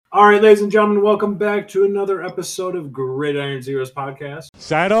All right, ladies and gentlemen, welcome back to another episode of Gridiron Zeros podcast.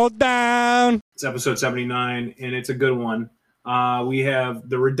 Settle down. It's episode 79, and it's a good one. We have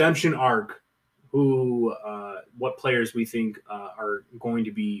the redemption arc, what players we think are going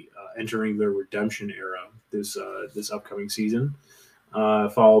to be entering their redemption era this upcoming season,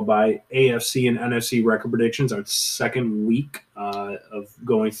 followed by AFC and NFC record predictions, our second week of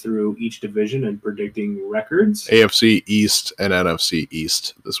going through each division and predicting records. AFC East and NFC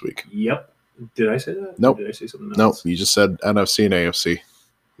East this week. Yep. Did I say that? Nope. Or did I say something else? Nope. You just said NFC and AFC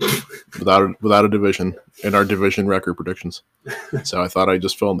without a division in our division record predictions. So I thought I'd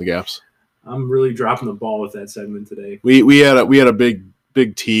just fill in the gaps. I'm really dropping the ball with that segment today. We had a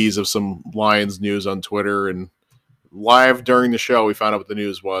big tease of some Lions news on Twitter, and live during the show we found out what the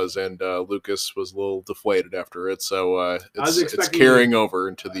news was, and Lucas was a little deflated after it. So it's carrying over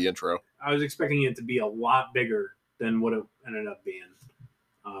into the intro. I was expecting it to be a lot bigger than what it ended up being.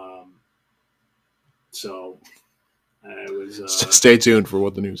 So I was. Stay tuned for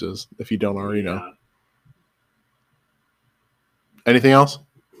what the news is if you don't already know. Anything else?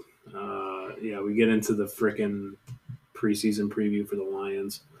 Yeah, we get into the frickin' preseason preview for the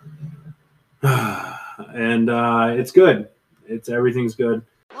Lions. And it's good. Everything's good.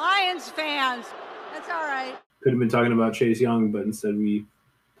 Lions fans, that's all right. Could have been talking about Chase Young, but instead we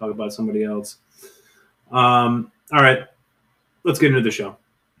talk about somebody else. All right, let's get into the show.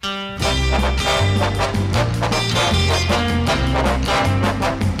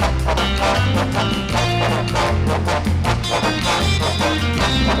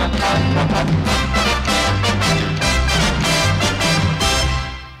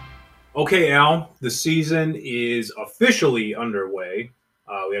 Okay, Al, the season is officially underway.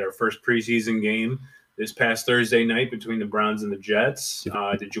 We had our first preseason game this past Thursday night between the Browns and the Jets.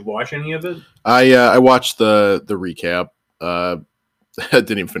 Did you watch any of it? I watched the recap. I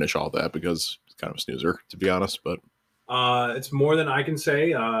didn't even finish all that because it's kind of a snoozer, to be honest. But it's more than I can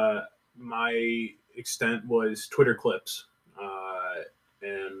say. My extent was Twitter clips.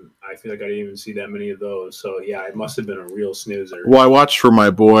 And I feel like I didn't even see that many of those. So, yeah, it must have been a real snoozer. Well, I watched for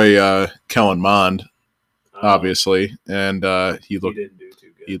my boy Kellen Mond, obviously, and he didn't do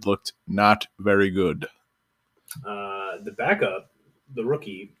too good. He looked not very good. The backup, the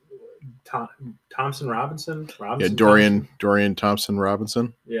rookie, Thompson Robinson. Yeah, Dorian Thompson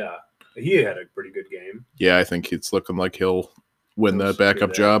Robinson. Yeah, he had a pretty good game. Yeah, I think it's looking like he'll win that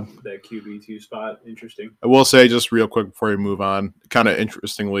backup job. That QB2 spot. Interesting. I will say just real quick before we move on, kind of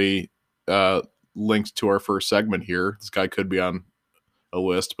interestingly linked to our first segment here. This guy could be on a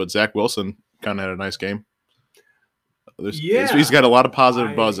list, but Zach Wilson kind of had a nice game. He's got a lot of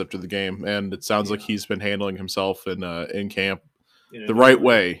positive buzz after the game, and it sounds like he's been handling himself in camp the right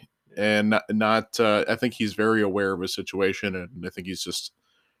way. And not I think he's very aware of his situation, and I think he's just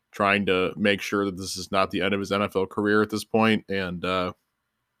trying to make sure that this is not the end of his NFL career at this point. And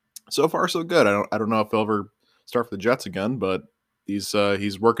so far, so good. I don't know if he'll ever start for the Jets again, but he's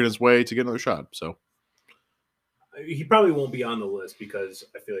working his way to get another shot. So he probably won't be on the list because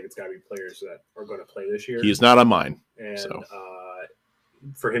I feel like it's got to be players that are going to play this year. He's not on mine. And so.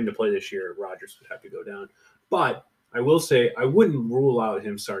 For him to play this year, Rodgers would have to go down. But I will say I wouldn't rule out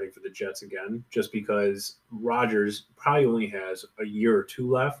him starting for the Jets again just because Rodgers probably only has a year or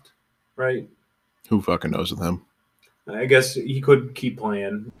two left, right? Who fucking knows with him? I guess he could keep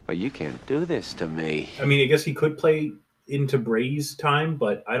playing. But you can't do this to me. I mean, I guess he could play into Brady's time,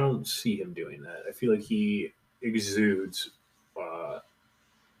 but I don't see him doing that. I feel like he exudes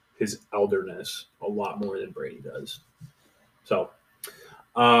his elderness a lot more than Brady does. So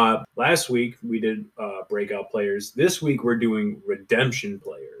last week we did breakout players. This week we're doing redemption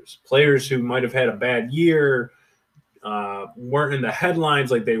players who might have had a bad year, weren't in the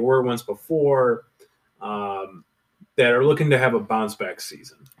headlines like they were once before, that are looking to have a bounce back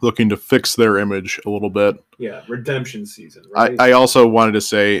season, looking to fix their image a little bit. Yeah, redemption season. Right? I also wanted to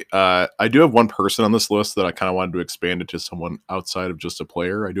say I do have one person on this list that I kind of wanted to expand it to someone outside of just a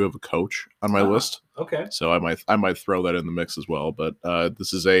player. I do have a coach on my list. Okay, so I might throw that in the mix as well. But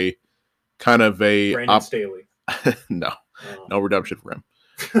this is a kind of a Brandon Staley. No redemption for him.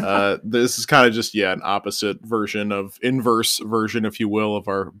 This is kind of just an inverse version, if you will, of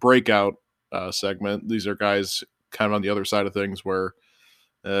our breakout segment. These are guys kind of on the other side of things where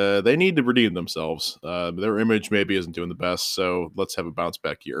they need to redeem themselves. Their image maybe isn't doing the best, so let's have a bounce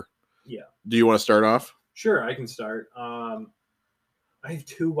back year. Yeah. Do you want to start off? Sure, I can start. I have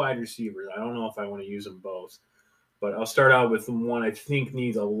two wide receivers. I don't know if I want to use them both, but I'll start out with one I think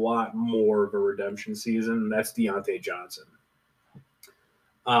needs a lot more of a redemption season, and that's Deontay Johnson.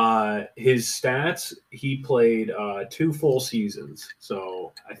 His stats, he played 2 full seasons.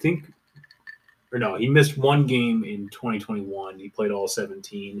 So I think, or no, he missed 1 game in 2021. He played all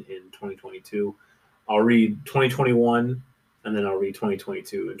 17 in 2022. I'll read 2021 and then I'll read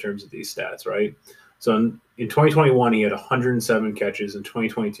 2022 in terms of these stats, right? So in 2021, he had 107 catches. In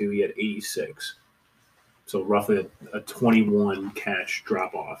 2022, he had 86. So roughly a 21 catch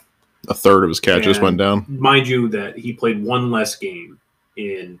drop off. A third of his catches went down. Mind you that he played 1 less game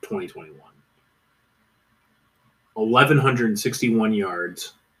in 2021. 1,161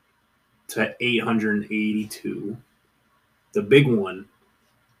 yards to 882. The big one,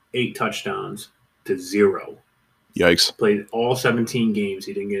 8 touchdowns to 0. Yikes. Played all 17 games.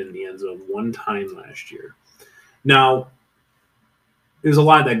 He didn't get in the end zone 1 time last year. Now, there's a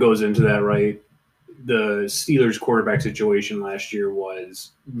lot that goes into that, right? The Steelers quarterback situation last year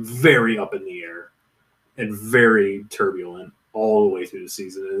was very up in the air and very turbulent all the way through the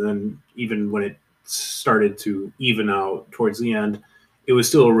season. And then even when it started to even out towards the end, it was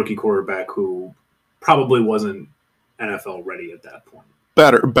still a rookie quarterback who probably wasn't NFL ready at that point.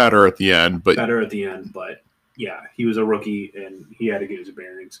 Better at the end, but yeah, he was a rookie and he had to get his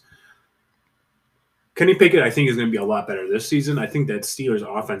bearings. Kenny Pickett, I think, is going to be a lot better this season. I think that Steelers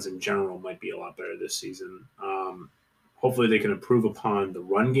offense in general might be a lot better this season. Hopefully they can improve upon the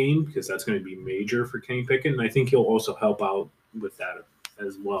run game because that's going to be major for Kenny Pickett. And I think he'll also help out with that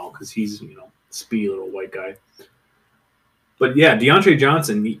as well because he's, speedy little white guy. But yeah, Deontay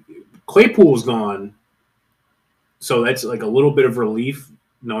Johnson, Claypool's gone. So that's like a little bit of relief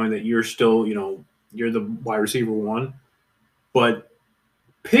knowing that you're still, you're the wide receiver 1. But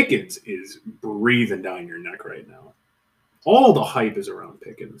Pickens is breathing down your neck right now. All the hype is around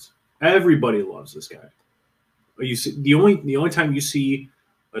Pickens. Everybody loves this guy. You see, the only time you see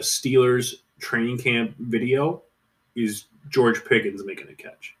a Steelers training camp video is George Pickens making a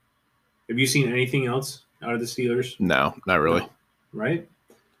catch. Have you seen anything else out of the Steelers? No, not really. No, right?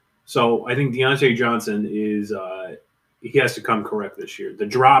 So I think Deontay Johnson is he has to come correct this year. The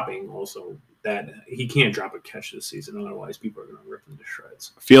dropping also, that he can't drop a catch this season, otherwise people are going to rip him to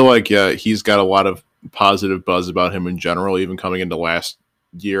shreds. I feel like he's got a lot of positive buzz about him in general, even coming into last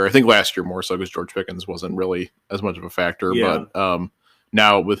year. I think last year more so because George Pickens wasn't really as much of a factor. Yeah. But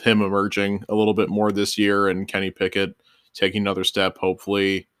now with him emerging a little bit more this year and Kenny Pickett taking another step,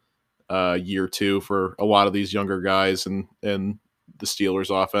 hopefully year 2 for a lot of these younger guys and the Steelers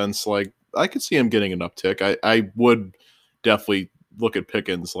offense, like I could see him getting an uptick. I would definitely look at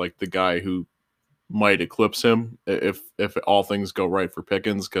Pickens like the guy who might eclipse him if all things go right for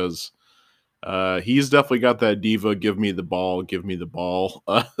Pickens because he's definitely got that diva give me the ball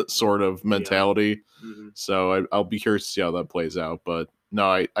sort of mentality. Yeah. Mm-hmm. So I'll be curious to see how that plays out. But no,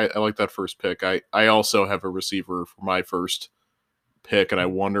 I like that first pick. I also have a receiver for my first pick, and I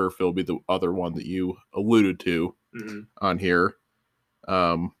wonder if it'll be the other one that you alluded to on here.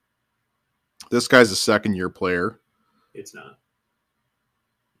 This guy's a second-year player. It's not.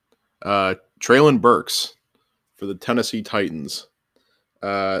 Treylon Burks for the Tennessee Titans.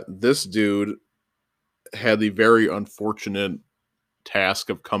 This dude had the very unfortunate task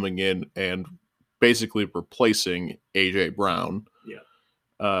of coming in and basically replacing A.J. Brown,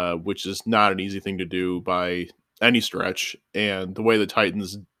 which is not an easy thing to do by any stretch. And the way the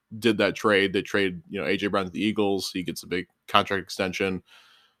Titans did that trade, they trade A.J. Brown to the Eagles. He gets a big contract extension.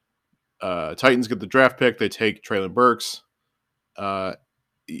 Titans get the draft pick. They take Treylon Burks.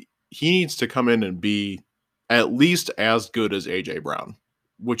 He needs to come in and be at least as good as A.J. Brown,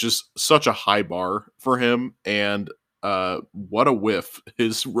 which is such a high bar for him. And what a whiff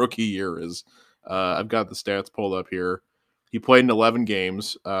his rookie year is. I've got the stats pulled up here. He played in 11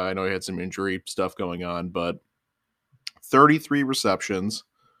 games. I know he had some injury stuff going on, but 33 receptions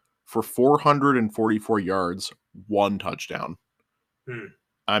for 444 yards, 1 touchdown.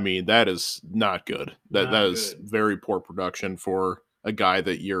 I mean, that is not good. That is very poor production for a guy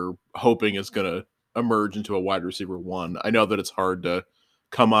that you're hoping is going to emerge into a wide receiver 1. I know that it's hard to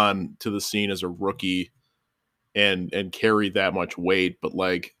come on to the scene as a rookie and carry that much weight, but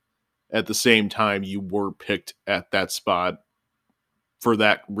like at the same time, you were picked at that spot for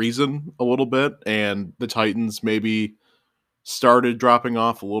that reason a little bit, and the Titans maybe started dropping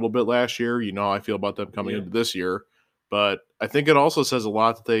off a little bit last year. You know how I feel about them coming into this year, but I think it also says a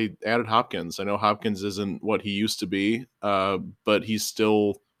lot that they added Hopkins. I know Hopkins isn't what he used to be, but he's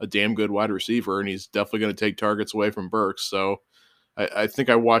still a damn good wide receiver, and he's definitely going to take targets away from Burks. So I think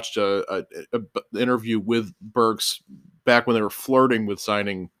I watched a interview with Burks back when they were flirting with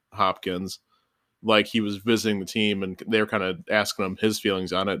signing Hopkins, like he was visiting the team, and they were kind of asking him his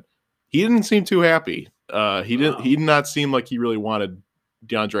feelings on it. He didn't seem too happy. He did not seem like he really wanted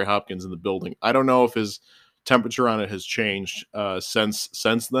DeAndre Hopkins in the building. I don't know if his temperature on it has changed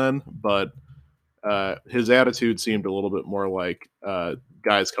since then, but his attitude seemed a little bit more like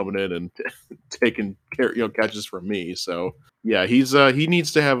guys coming in and taking care, catches from me. So yeah, he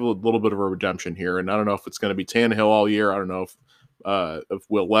needs to have a little bit of a redemption here, and I don't know if it's going to be Tannehill all year. I don't know if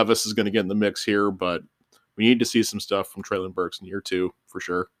Will Levis is going to get in the mix here, but we need to see some stuff from Treylon Burks in year 2 for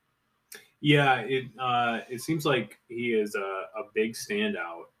sure. Yeah, it seems like he is a big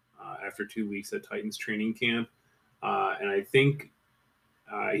standout after 2 weeks at Titans training camp, and I think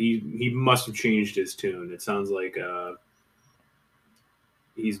he must have changed his tune. It sounds like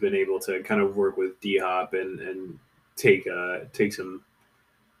he's been able to kind of work with D-Hop and take some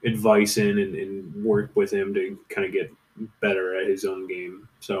advice in and work with him to kind of get better at his own game.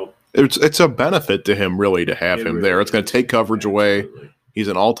 So it's a benefit to him really to have him really there. It's going to take coverage away. He's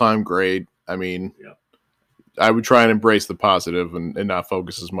an all-time great. I mean, I would try and embrace the positive and not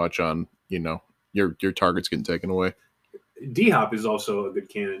focus as much on, your targets getting taken away. D-Hop is also a good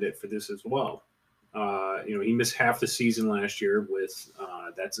candidate for this as well. He missed half the season last year with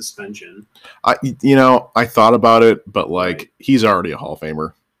that suspension. I thought about it, but he's already a Hall of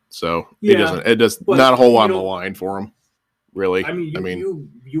Famer, so it does not a whole lot on the line for him, really. I mean,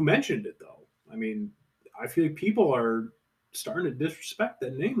 you mentioned it though. I mean, I feel like people are starting to disrespect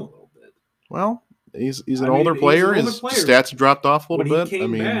that name a little bit. Well, he's an older player. His stats dropped off a little bit.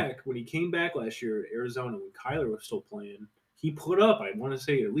 When he came back last year at Arizona, when Kyler was still playing, he put up, I want to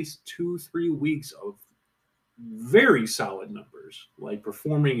say, at least 2-3 weeks of very solid numbers, like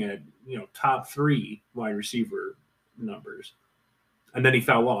performing at top 3 wide receiver numbers. And then he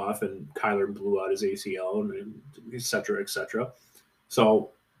fell off, and Kyler blew out his ACL, and et cetera, et cetera.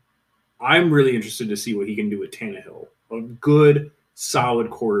 So I'm really interested to see what he can do with Tannehill, a good, solid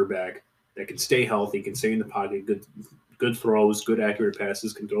quarterback that can stay healthy, can stay in the pocket, good throws, good accurate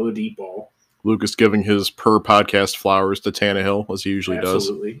passes, can throw the deep ball. Lucas giving his per podcast flowers to Tannehill, as he usually does.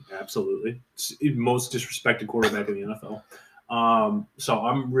 Absolutely. It's the most disrespected quarterback in the NFL. So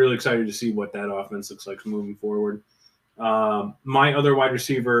I'm really excited to see what that offense looks like moving forward. My other wide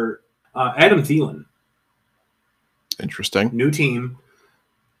receiver, Adam Thielen. Interesting. New team.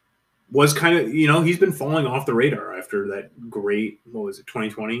 Was kind of, he's been falling off the radar after that great,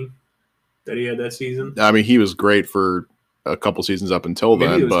 2020 that he had that season? I mean, he was great for a couple seasons up until then.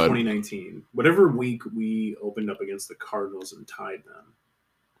 Maybe it was but 2019. Whatever week we opened up against the Cardinals and tied them.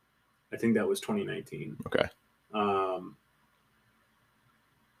 I think that was 2019. Okay.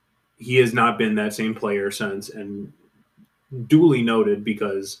 He has not been that same player since, and duly noted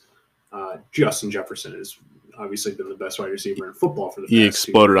because Justin Jefferson has obviously been the best wide receiver in football for the past 2 years. He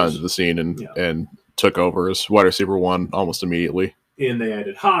exploded onto the scene and took over as wide receiver 1 almost immediately. And they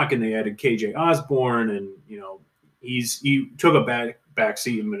added Hawk and they added KJ Osborne, and he took a back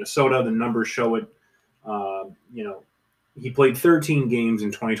seat in Minnesota. The numbers show it. He played 13 games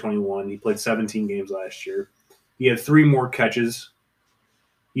in 2021. He played 17 games last year. He had 3 more catches.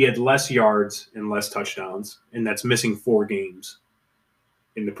 He had less yards and less touchdowns, and that's missing 4 games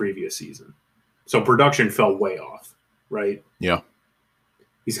in the previous season. So production fell way off, right? Yeah.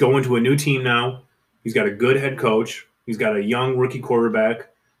 He's going to a new team now. He's got a good head coach. He's got a young rookie quarterback.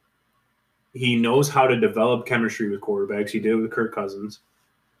 He knows how to develop chemistry with quarterbacks. He did with Kirk Cousins.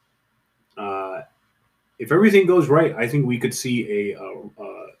 If everything goes right, I think we could see a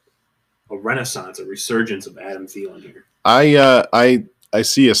renaissance, a resurgence of Adam Thielen here. I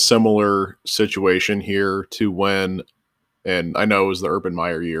see a similar situation here to when, and I know it was the Urban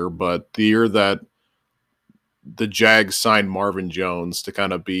Meyer year, but the year that the Jags signed Marvin Jones to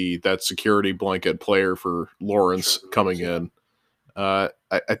kind of be that security blanket player for Lawrence coming in. I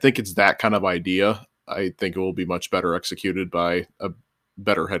think it's that kind of idea. I think it will be much better executed by a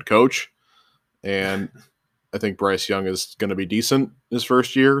better head coach. And I think Bryce Young is going to be decent his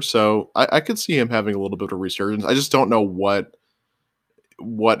first year. So I could see him having a little bit of resurgence. I just don't know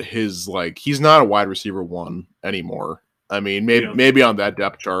what his, he's not a wide receiver 1 anymore. I mean, maybe on that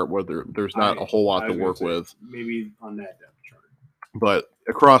depth chart where there's not a whole lot to work with. Maybe on that depth chart. But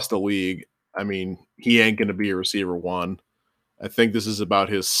across the league, I mean, he ain't going to be a receiver 1. I think this is about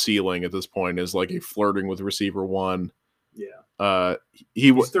his ceiling at this point, is a flirting with receiver 1. Yeah.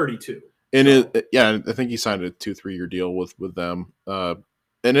 He's 32. I think he signed a 2-3 year deal with them. And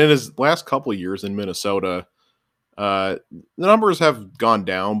in his last couple of years in Minnesota, the numbers have gone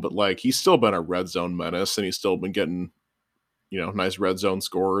down, but he's still been a red zone menace, and he's still been getting nice red zone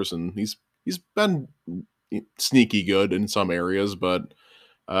scores, and he's been sneaky good in some areas, but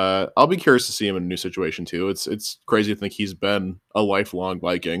I'll be curious to see him in a new situation too. It's crazy to think he's been a lifelong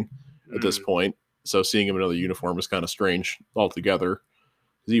Viking at this point, so seeing him in another uniform is kind of strange altogether.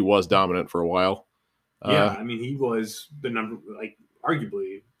 because he was dominant for a while. Yeah, I mean, he was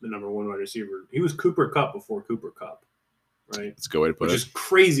arguably the number one wide receiver. He was Cooper Kupp before Cooper Kupp, right? That's a good way to put Which it. is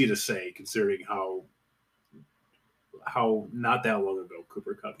crazy to say, considering how not that long ago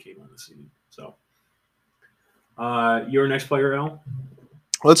Cooper Kupp came on the scene. So, your next player, Al?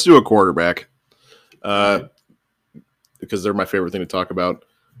 Let's do a quarterback, because they're my favorite thing to talk about.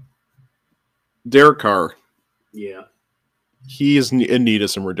 Derek Carr. Yeah. He is in need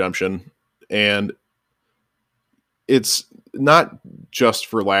of some redemption, and it's not just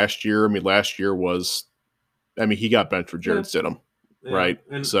for last year. I mean, last year he got benched for Jared Stidham, right?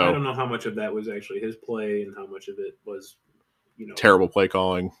 And so I don't know how much of that was actually his play and how much of it was, terrible play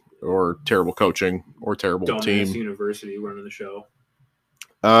calling or terrible coaching or terrible team. University running the show.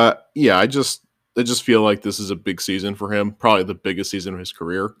 Yeah, I just feel like this is a big season for him, probably the biggest season of his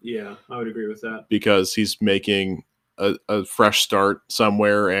career. Yeah, I would agree with that. Because he's making a fresh start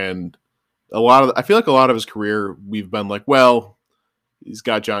somewhere, and I feel like a lot of his career we've been like, well, he's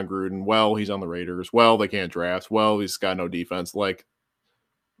got John Gruden, well, he's on the Raiders, well, they can't draft, well, he's got no defense. Like,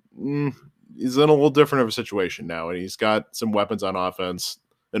 he's in a little different of a situation now, and he's got some weapons on offense,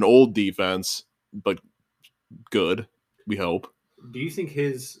 an old defense, but good, we hope. Do you think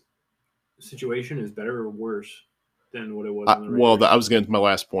his situation is better or worse than what it was on the Raiders? Well, I was getting to my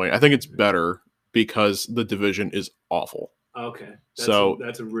last point. I think it's better because the division is awful. Okay.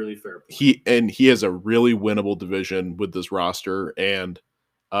 That's a really fair point. He has a really winnable division with this roster, and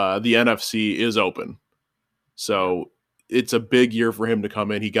the NFC is open. So it's a big year for him to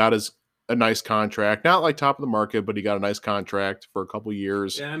come in. He got a nice contract, not like top of the market, but he got a nice contract for a couple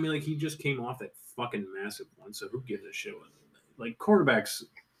years. Yeah, I mean, like, he just came off that fucking massive one, so who gives a shit? Like, quarterbacks,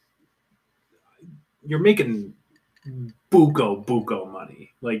 you're making buco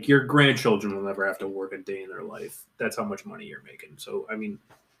money. Like, your grandchildren will never have to work a day in their life. That's how much money you're making. So, I mean,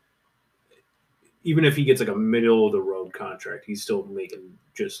 even if he gets like a middle of the road contract, he's still making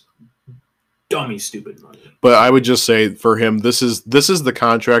just dummy stupid money. But I would just say for him, this is the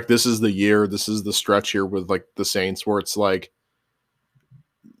contract, this is the year, this is the stretch here with like the Saints, where it's like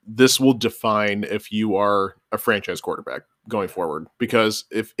this will define if you are a franchise quarterback going forward. Because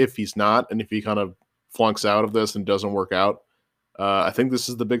if he's not, and if he kind of flunks out of this and doesn't work out, I think this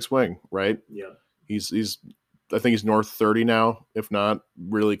is the big swing, right? Yeah. I think he's north 30 now, if not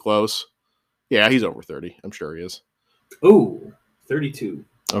really close. Yeah, he's over 30. I'm sure he is. Oh, 32.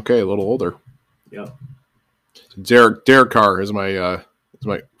 Okay, a little older. Yeah. Derek Carr is my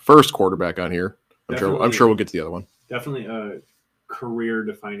first quarterback on here. I'm sure we'll get to the other one. Definitely a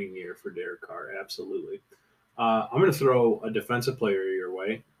career-defining year for Derek Carr. Absolutely. I'm going to throw a defensive player your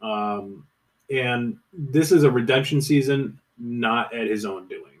way. And this is a redemption season, not at his own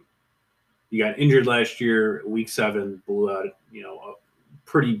doing. He got injured last year, week 7, blew out, a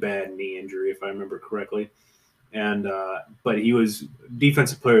pretty bad knee injury, if I remember correctly. And but he was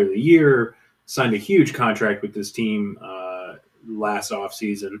defensive player of the year, signed a huge contract with this team last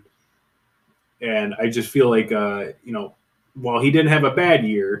offseason. And I just feel like, while he didn't have a bad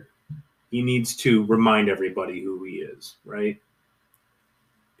year, he needs to remind everybody who he is, right?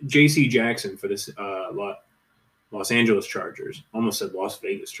 J.C. Jackson for this Los Angeles Chargers. Almost said Las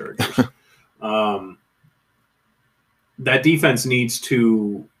Vegas Chargers. That defense needs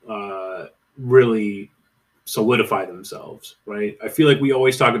to really solidify themselves, right? I feel like we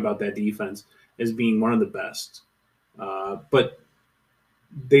always talk about that defense as being one of the best, but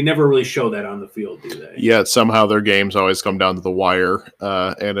they never really show that on the field, do they? Yeah, somehow their games always come down to the wire,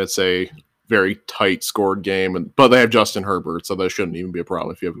 and it's a very tight scored game. But they have Justin Herbert, so that shouldn't even be a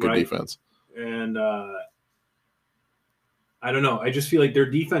problem if you have a good defense. And I don't know. I just feel like their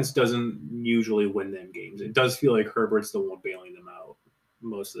defense doesn't usually win them games. It does feel like Herbert's the one bailing them out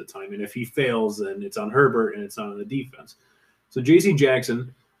most of the time. And if he fails, then it's on Herbert and it's not on the defense. So J.C.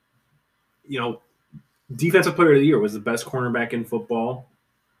 Jackson, defensive player of the year, was the best cornerback in football.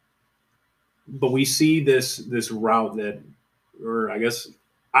 But we see this route that, or I guess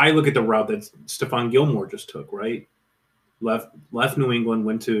I look at the route that Stephon Gilmore just took, right? Left New England,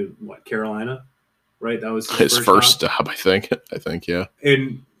 went to Carolina, right? That was his first stop, I think, yeah.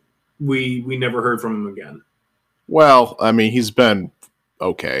 And we never heard from him again. Well, I mean, he's been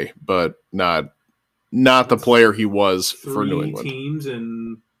okay, but not the player he was for New England. 3 teams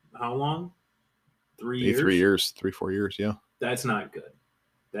in how long? 3 years? 3 years, 3-4 years, yeah. That's not good.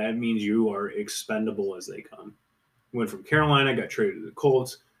 That means you are expendable as they come. Went from Carolina, got traded to the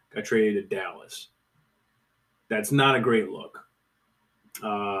Colts, got traded to Dallas. That's not a great look.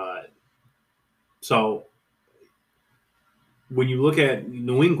 So when you look at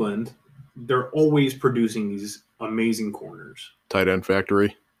New England, they're always producing these amazing corners. Tight end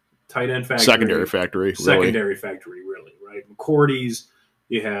factory. tight end factory. Secondary factory, really, right? McCourty's,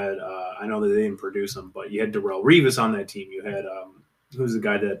 you had, I know that they didn't produce them, but you had Darrelle Revis on that team. You had, who's the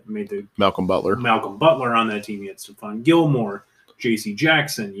guy that made the Malcolm Butler on that team. You had Stephon Gilmore, J.C.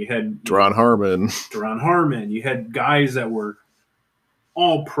 Jackson. You had Deron Harmon. You had guys that were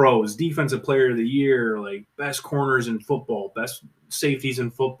all pros, defensive player of the year, like best corners in football, best safeties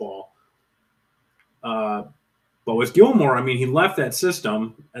in football. But with Gilmore, I mean, he left that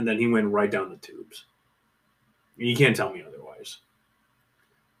system and then he went right down the tubes. You can't tell me otherwise.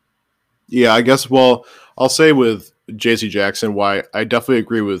 Yeah, I guess, well, I'll say with J.C. Jackson why I definitely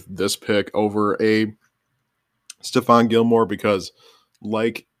agree with this pick over a Stephon Gilmore because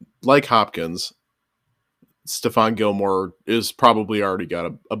like Hopkins, Stephon Gilmore is probably already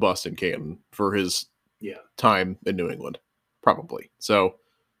got a bust in Canton for his time in New England, probably. So,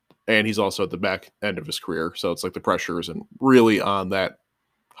 and he's also at the back end of his career, so it's like the pressure isn't really on that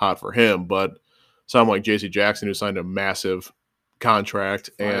hot for him. But someone like J.C. Jackson, who signed a massive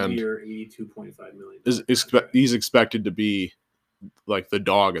contract and $5-year, $82.5 million. He's expected to be like the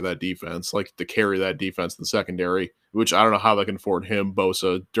dog of that defense, like to carry that defense in the secondary, which I don't know how they can afford him,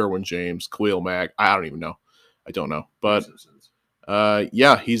 Bosa, Derwin James, Khalil Mack. I don't even know. I don't know. But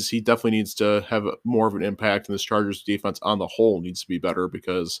he definitely needs to have more of an impact, and this Chargers defense on the whole needs to be better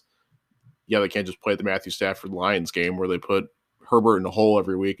because they can't just play the Matthew Stafford Lions game where they put Herbert in a hole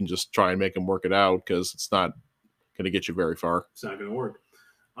every week and just try and make him work it out because it's not going to get you very far. It's not going to work.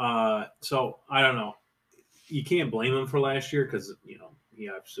 So I don't know. You can't blame him for last year because, he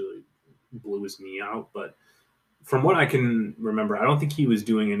absolutely blew his knee out. But from what I can remember, I don't think he was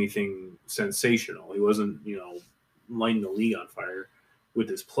doing anything sensational. He wasn't, lighting the league on fire with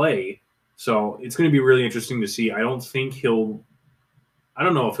his play. So it's going to be really interesting to see. I don't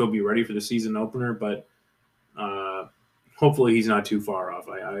know if he'll be ready for the season opener, but hopefully he's not too far off.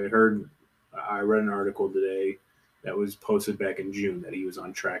 I read an article today that was posted back in June that he was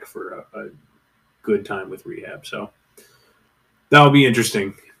on track for a good time with rehab. So that'll be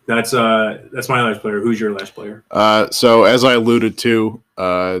interesting. That's my last player. Who's your last player? So as I alluded to,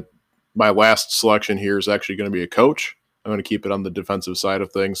 my last selection here is actually going to be a coach. I'm going to keep it on the defensive side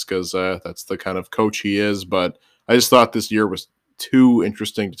of things because that's the kind of coach he is. But I just thought this year was too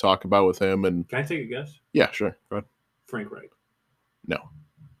interesting to talk about with him. And can I take a guess? Yeah, sure. Go ahead. Frank Reich. No.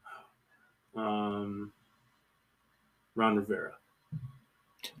 Ron Rivera.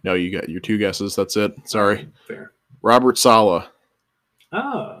 No, you got your two guesses. That's it. Sorry. Fair. Robert Saleh.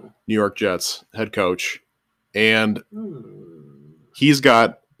 Oh. New York Jets head coach. And he's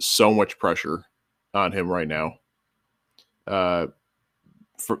got so much pressure on him right now.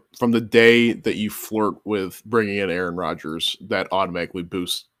 From the day that you flirt with bringing in Aaron Rodgers, that automatically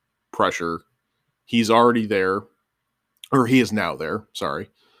boosts pressure. He's already there, or he is now there. Sorry.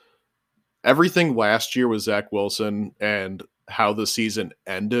 Everything last year with Zach Wilson and how the season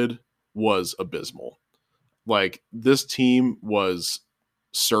ended was abysmal. Like, this team was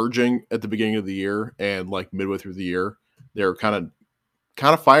surging at the beginning of the year, and like midway through the year, they were kind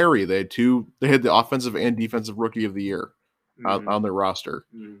of fiery. They had the offensive and defensive rookie of the year on their roster.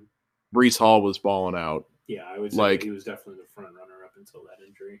 Mm-hmm. Breece Hall was balling out. Yeah, I would say he was definitely the front runner up until that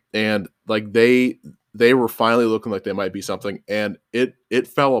injury. And like they were finally looking like they might be something, and it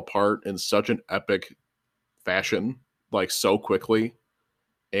fell apart in such an epic fashion, like so quickly.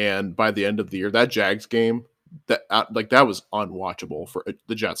 And by the end of the year, that Jags game, that was unwatchable for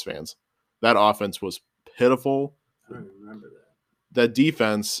the Jets fans. That offense was pitiful. I don't even remember that. That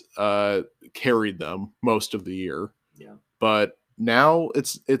defense carried them most of the year. Yeah. But now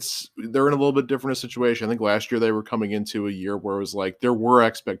they're in a little bit different situation. I think last year they were coming into a year where it was like there were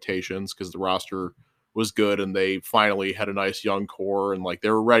expectations because the roster was good and they finally had a nice young core and like they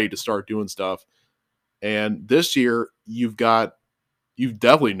were ready to start doing stuff. And this year you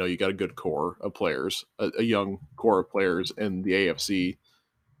definitely know you got a good core of players, a young core of players in the AFC.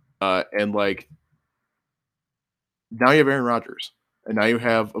 And like now you have Aaron Rodgers, and now you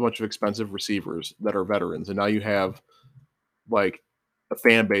have a bunch of expensive receivers that are veterans, and now you have like a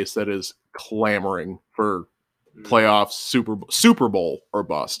fan base that is clamoring for playoffs, Super Bowl or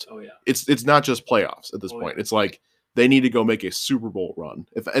bust. Oh yeah, it's not just playoffs at this point. Yeah. It's like they need to go make a Super Bowl run.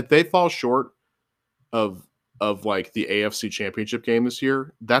 If they fall short of like the AFC Championship game this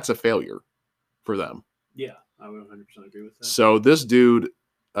year, that's a failure for them. Yeah, I would 100% agree with that. So this dude,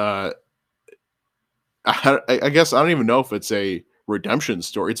 I guess I don't even know if it's a redemption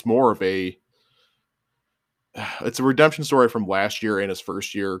story. It's more of it's a redemption story from last year and his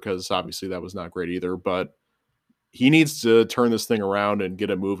first year, because obviously that was not great either. But he needs to turn this thing around and get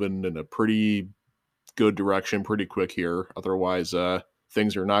it moving in a pretty good direction pretty quick here. Otherwise,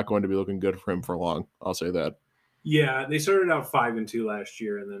 things are not going to be looking good for him for long. I'll say that. Yeah, they started out 5-2 last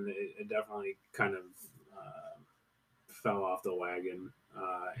year, and then it definitely kind of fell off the wagon.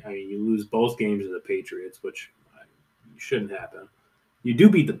 I mean, you lose both games to the Patriots, which shouldn't happen. You do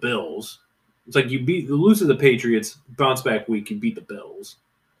beat the Bills. It's like you lose to the Patriots, bounce back week, you beat the Bills,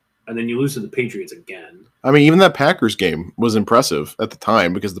 and then you lose to the Patriots again. I mean, even that Packers game was impressive at the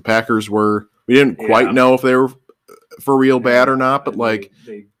time because the Packers we didn't quite know if they were for real bad or not, but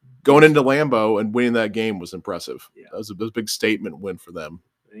they going into Lambeau and winning that game was impressive. Yeah. That was a big statement win for them.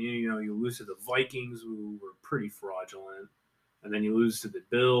 And, you lose to the Vikings, who were pretty fraudulent, and then you lose to the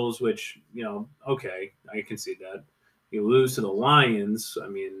Bills, which, okay, I can see that. You lose to the Lions. I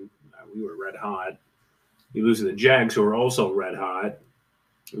mean, we were red hot. You lose to the Jags, who were also red hot.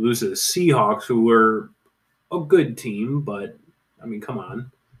 You lose to the Seahawks, who were a good team, but, I mean, come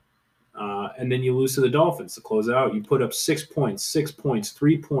on. And then you lose to the Dolphins to close it out. You put up 6 points,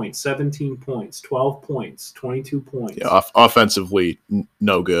 3 points, 17 points, 12 points, 22 points. Yeah, offensively,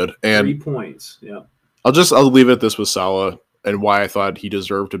 no good. And 3 points, yeah. I'll leave it at this with Saleh and why I thought he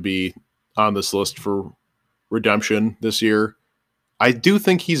deserved to be on this list for redemption this year. I do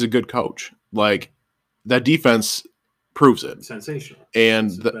think he's a good coach. Like, that defense proves it. Sensational. And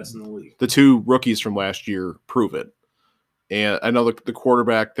the best in the league. The two rookies from last year prove it. And I know the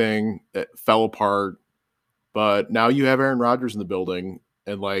quarterback thing fell apart, but now you have Aaron Rodgers in the building,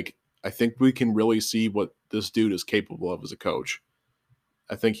 and I think we can really see what this dude is capable of as a coach.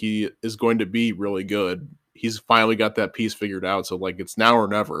 I think he is going to be really good. He's finally got that piece figured out, so it's now or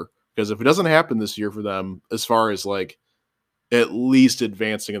never. Because if it doesn't happen this year for them, as far as at least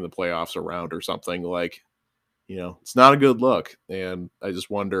advancing in the playoffs around or something, it's not a good look. And I just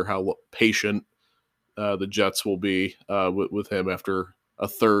wonder how patient the Jets will be with him after a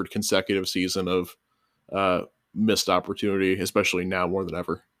third consecutive season of missed opportunity, especially now more than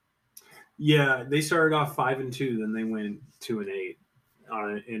ever. Yeah, they started off 5-2, then they went 2-8,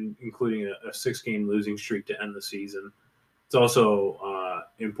 including a 6-game losing streak to end the season. It's also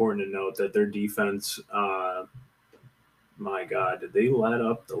important to note that their defense, my God, did they let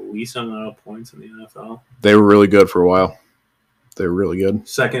up the least amount of points in the NFL? They were really good for a while. They were really good.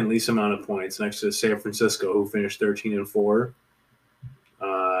 Second least amount of points next to San Francisco, who finished 13-4.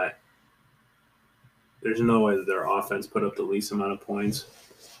 There's no way that their offense put up the least amount of points.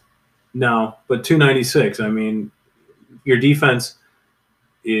 No, but 296. I mean, your defense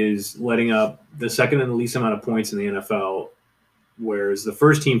is letting up the second and the least amount of points in the NFL, whereas the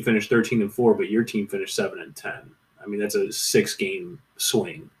first team finished 13-4, but your team finished 7-10. I mean, that's a 6-game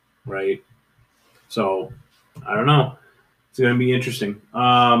swing, right? So, I don't know. It's going to be interesting.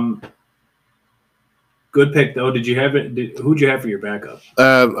 Good pick, though. Did you have it? Who'd you have for your backup?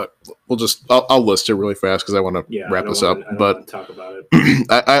 I'll list it really fast because I want to wrap this up. I don't want to talk about it.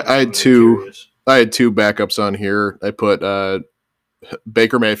 I had two backups on here. I put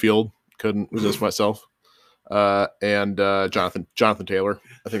Baker Mayfield, couldn't resist myself, and Jonathan Taylor.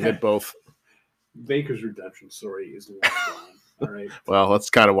 I think they both. Baker's redemption story is long gone. All right. Well, that's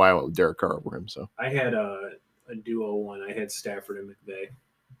kind of why I went with Derek Carr over him. So I had a duo one. I had Stafford and McVay.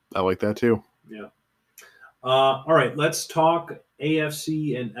 I like that too. Yeah. All right, let's talk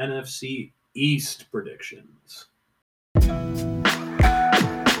AFC and NFC East predictions.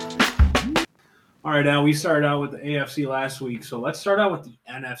 All right, now we started out with the AFC last week, so let's start out with the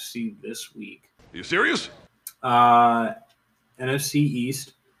NFC this week. Are you serious? NFC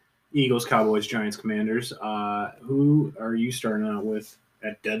East, Eagles, Cowboys, Giants, Commanders. Who are you starting out with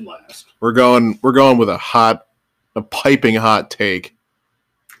at dead last? We're going with a piping hot take.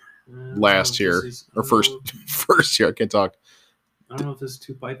 Last year or first year, I can't talk. I don't know if this is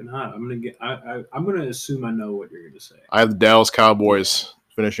too piping hot. I'm gonna assume I know what you're gonna say. I have the Dallas Cowboys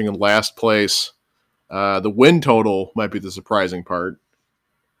finishing in last place. The win total might be the surprising part.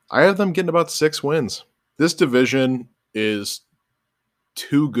 I have them getting about 6 wins. This division is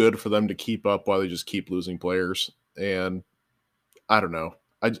too good for them to keep up while they just keep losing players. And I don't know.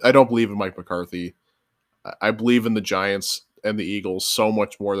 I don't believe in Mike McCarthy. I believe in the Giants and the Eagles so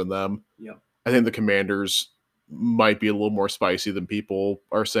much more than them. Yeah. I think the Commanders might be a little more spicy than people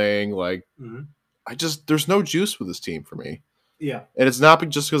are saying. There's no juice with this team for me. Yeah. And it's not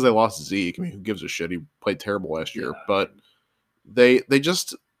just because they lost Zeke. I mean, who gives a shit? He played terrible last year. But they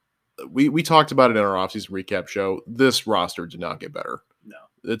just we talked about it in our offseason recap show. This roster did not get better. No.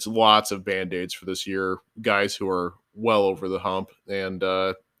 It's lots of Band-Aids for this year. Guys who are well over the hump. And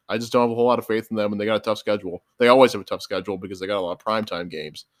I just don't have a whole lot of faith in them, and they got a tough schedule. They always have a tough schedule because they got a lot of primetime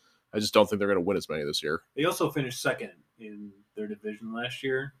games. I just don't think they're going to win as many this year. They also finished second in their division last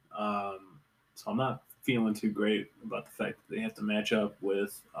year, so I'm not feeling too great about the fact that they have to match up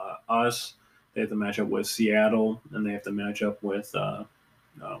with us. They have to match up with Seattle, and they have to match up with, I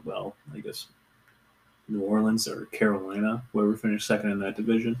guess New Orleans or Carolina, whoever finished second in that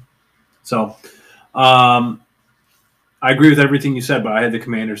division. So, I agree with everything you said, but I had the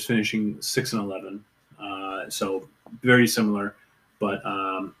Commanders finishing 6-11. So very similar, but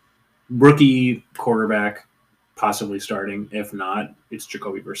rookie quarterback possibly starting. If not, it's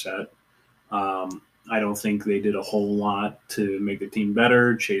Jacoby Brissett. I don't think they did a whole lot to make the team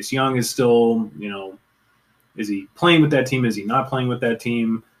better. Chase Young is still, is he playing with that team? Is he not playing with that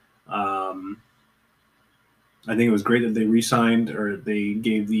team? I think it was great that they re-signed or they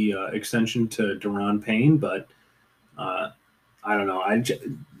gave the extension to Daron Payne, but I don't know.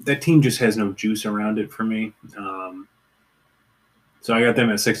 That team just has no juice around it for me. So I got them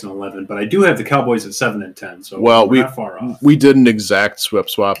at 6-11, but I do have the Cowboys at 7-10. So we're not far off. We did an exact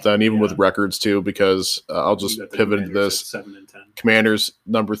swap then, even with records too, because I'll just pivot into this. 7-10. Commanders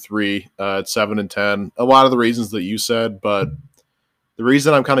number 3 at 7-10. A lot of the reasons that you said, but the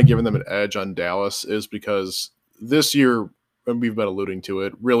reason I'm kind of giving them an edge on Dallas is because this year, and we've been alluding to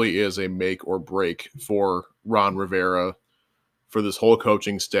it, really is a make or break for Ron Rivera, for this whole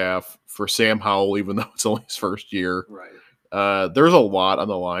coaching staff, for Sam Howell, even though it's only his first year. Right. There's a lot on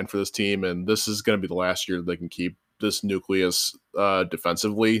the line for this team, and this is going to be the last year they can keep this nucleus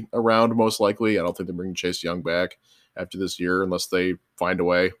defensively around, most likely. I don't think they're bringing Chase Young back after this year unless they find a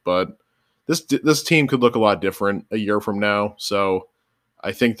way. But this team could look a lot different a year from now. So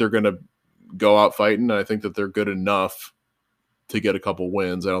I think they're going to go out fighting, and I think that they're good enough to get a couple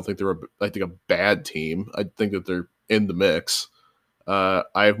wins. I don't think they're a bad team. I think that they're in the mix. I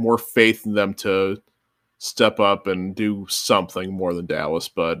have more faith in them to step up and do something more than Dallas,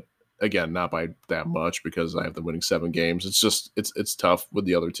 but again, not by that much because I have them winning 7 games. It's just it's tough with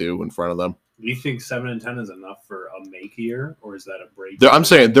the other two in front of them. Do you think 7-10 is enough for a make year, or is that a break? I'm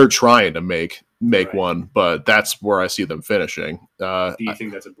saying they're trying to make right. one, but that's where I see them finishing. Do you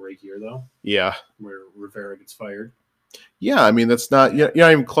think that's a break year though? Yeah, where Rivera gets fired. Yeah, I mean that's not you're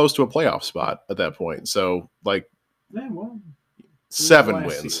not even close to a playoff spot at that point. So like, 7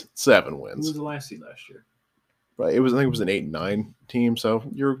 wins. Seed? 7 wins. Who was the last seed last year? Right. I think it was an 8-9 team. So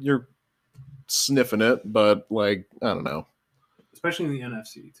you're sniffing it, but like I don't know. Especially in the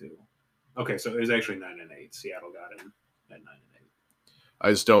NFC too. Okay, so it was actually 9-8. Seattle got in at 9-8. I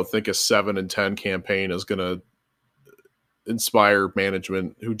just don't think a 7-10 campaign is going to inspire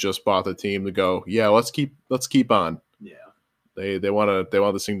management who just bought the team to go, yeah, let's keep on. Yeah, they want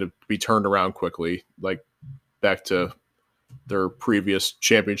this thing to be turned around quickly, like back to their previous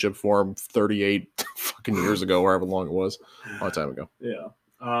championship form 38 fucking years ago, however long it was, a long time ago. Yeah,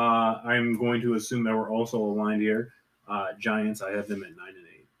 I'm going to assume that we're also aligned here. Giants, I have them at 9-8.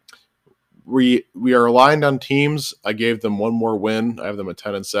 We are aligned on teams. I gave them one more win. I have them at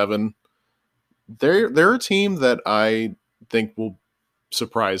 10-7. They're a team that I think will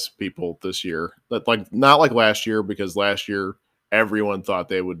surprise people this year. Like not like last year, because last year everyone thought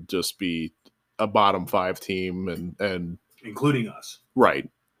they would just be a bottom 5 team and including us. Right.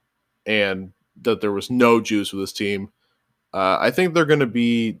 And that there was no juice with this team. I think they're going to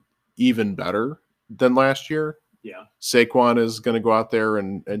be even better than last year. Yeah. Saquon is going to go out there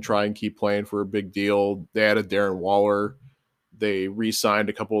and try and keep playing for a big deal. They added Darren Waller. They re-signed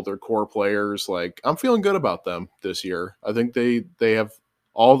a couple of their core players. Like, I'm feeling good about them this year. I think they have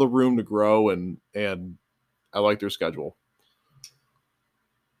all the room to grow, and I like their schedule.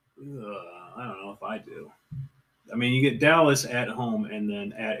 I don't know if I do. I mean, you get Dallas at home and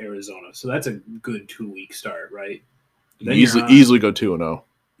then at Arizona. So that's a good 2-week start, right? Then Easily go 2-0.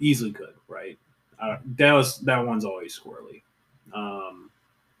 Easily good, right? Dallas, that one's always squirrely.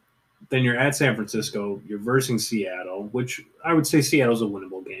 Then you're at San Francisco. You're versing Seattle, which I would say Seattle's a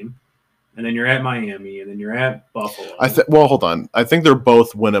winnable game. And then you're at Miami, and then you're at Buffalo. Well, hold on. I think they're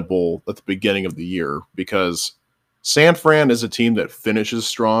both winnable at the beginning of the year because San Fran is a team that finishes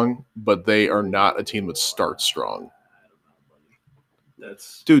strong, but they are not a team that starts strong. I don't know, buddy.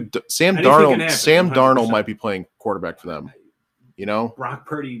 Dude, Sam Darnold might be playing quarterback for them. You know, Brock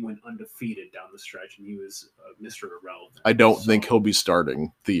Purdy went undefeated down the stretch, and he was Mr. Irrelevant. I don't think he'll be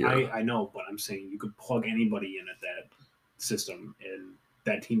starting the year. I know, but I'm saying you could plug anybody in at that system, and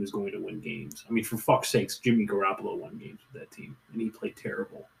that team is going to win games. I mean, for fuck's sakes, Jimmy Garoppolo won games with that team, and he played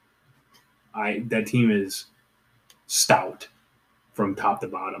terrible. That team is stout from top to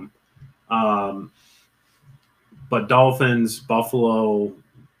bottom. But Dolphins, Buffalo,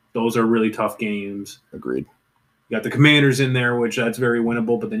 those are really tough games. Agreed. You got the Commanders in there, which that's very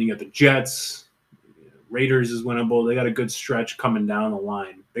winnable, but then you got the Jets, Raiders is winnable. They got a good stretch coming down the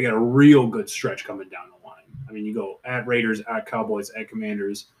line. They got a real good stretch coming down the line. I mean, you go at Raiders, at Cowboys, at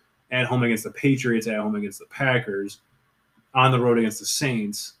Commanders, at home against the Patriots, at home against the Packers, on the road against the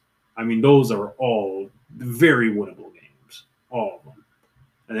Saints. I mean, those are all very winnable games, all of them.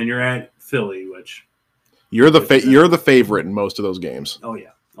 And then you're at Philly, which you're the favorite in most of those games. Oh yeah.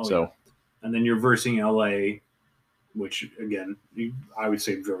 Yeah. And then you're versing LA, which again I would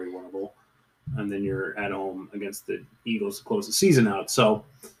say very winnable. And then you're at home against the Eagles to close the season out. So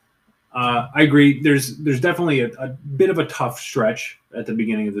I agree. There's definitely a bit of a tough stretch at the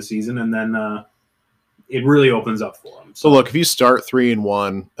beginning of the season, and then it really opens up for them. So look, if you start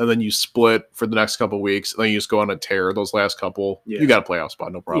 3-1 and then you split for the next couple of weeks, and then you just go on a tear those last couple, you got a playoff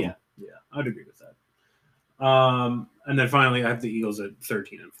spot, no problem. Yeah, I'd agree with that. And then finally, I have the Eagles at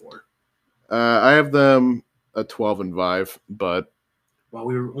 13-4. I have them at 12-5, but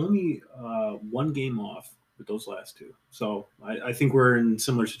we were only one game off with those last two. So I think we're in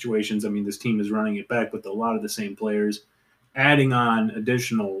similar situations. I mean, this team is running it back with a lot of the same players, adding on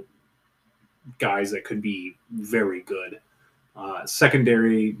additional guys that could be very good.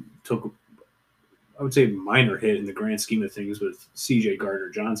 Secondary took, I would say, a minor hit in the grand scheme of things with C.J.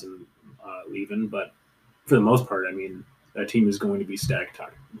 Gardner-Johnson leaving. But for the most part, I mean, that team is going to be stacked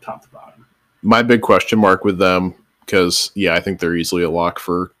top to bottom. My big question mark with them, because, I think they're easily a lock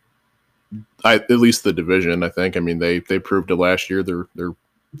for at least the division, I think. I mean, they proved it last year. They're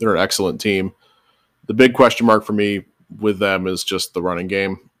an excellent team. The big question mark for me with them is just the running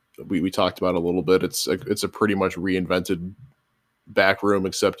game. We talked about it a little bit. It's a pretty much reinvented back room,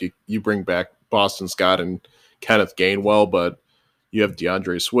 except you bring back Boston Scott and Kenneth Gainwell, but you have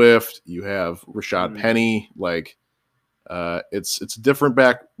DeAndre Swift, you have Rashad Penny. Like, it's a different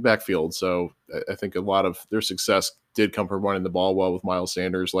backfield. So I think a lot of their success did come from running the ball well with Miles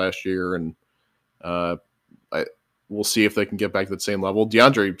Sanders last year, and we'll see if they can get back to that same level.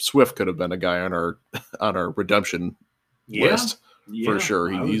 DeAndre Swift could have been a guy on our redemption list. For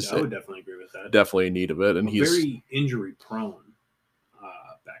sure. I would definitely agree with that. Definitely in need of it. And he's very injury prone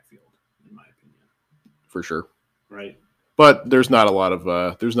backfield, in my opinion. For sure. Right. But there's not a lot of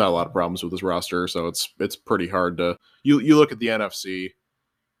problems with this roster, so it's pretty hard to you look at the NFC,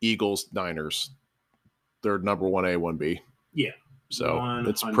 Eagles, Niners, they're number 1A, 1B. Yeah. So 100%.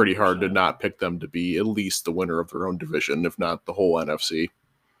 It's pretty hard to not pick them to be at least the winner of their own division, if not the whole NFC.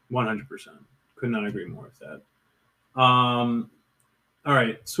 100%. Could not agree more with that. All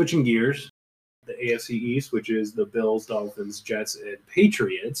right, switching gears, the AFC East, which is the Bills, Dolphins, Jets, and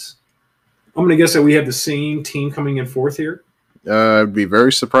Patriots. I'm going to guess that we have the same team coming in fourth here. I'd be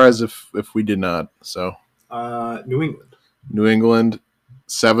very surprised if we did not. So, New England. New England,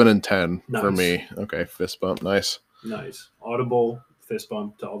 7-10 Nice. for me. Okay, fist bump, nice. Audible fist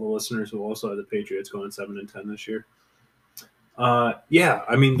bump to all the listeners who also have the Patriots going 7-10 this year. I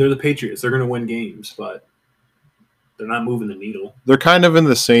mean, they're the Patriots. They're going to win games, but they're not moving the needle. They're kind of in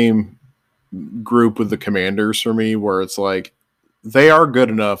the same group with the Commanders for me, where it's like they are good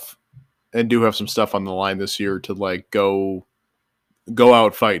enough and do have some stuff on the line this year to like go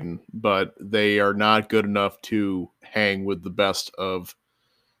out fighting, but they are not good enough to hang with the best of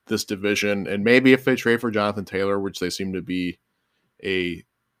this division. And maybe if they trade for Jonathan Taylor, which they seem to be a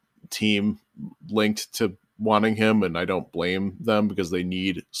team linked to wanting him, and I don't blame them because they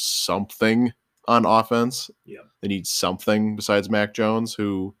need something on offense. Yeah. They need something besides Mac Jones,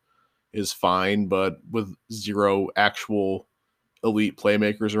 who is fine, but with zero actual elite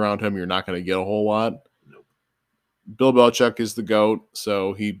playmakers around him, you're not going to get a whole lot. Nope. Bill Belichick is the GOAT,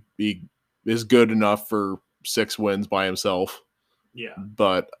 so he is good enough for 6 wins by himself. Yeah.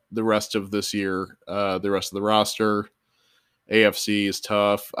 But the rest of this year, the rest of the roster, AFC is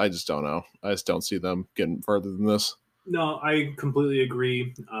tough. I just don't know. I just don't see them getting further than this. No, I completely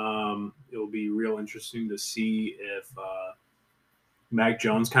agree. It will be real interesting to see if Mac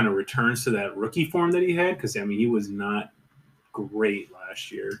Jones kind of returns to that rookie form that he had, because, I mean, he was not great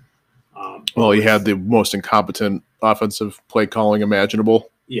last year. He had the most incompetent offensive play calling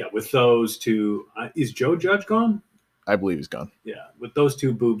imaginable. Yeah, with those two. Is Joe Judge gone? I believe he's gone. Yeah, with those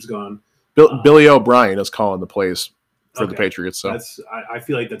two boobs gone. Billy O'Brien is calling the plays for the Patriots. So I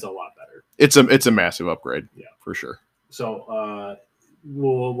feel like that's a lot better. It's a massive upgrade. Yeah, for sure. So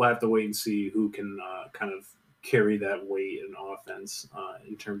we'll have to wait and see who can kind of carry that weight in offense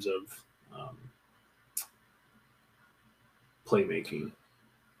in terms of playmaking.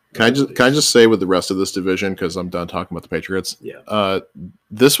 Can I just say with the rest of this division, because I'm done talking about the Patriots? Yeah.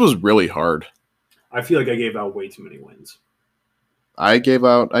 This was really hard. I feel like I gave out way too many wins. I gave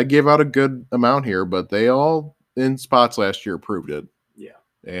out a good amount here, but they all in spots last year proved it. Yeah.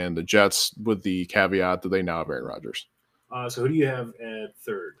 And the Jets, with the caveat that they now have Aaron Rodgers. So who do you have at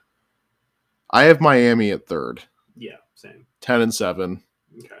third? I have Miami at third. Yeah, same. 10-7.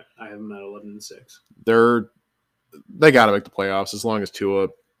 Okay, I have them at 11-6. They got to make the playoffs as long as Tua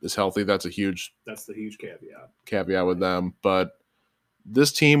is healthy. That's the huge caveat with them. But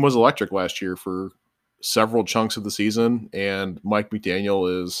this team was electric last year for several chunks of the season, and Mike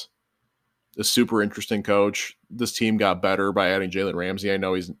McDaniel is a super interesting coach. This team got better by adding Jalen Ramsey. I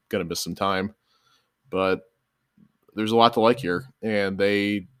know he's going to miss some time, but there's a lot to like here, and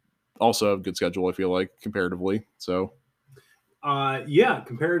they also have a good schedule, I feel like, comparatively. So,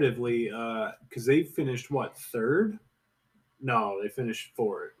 comparatively, because they finished third? No, they finished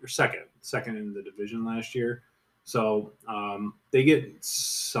second in the division last year. So they get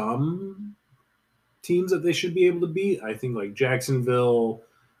some teams that they should be able to beat. I think like Jacksonville,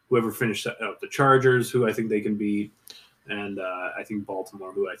 whoever finished up the Chargers, who I think they can beat. And I think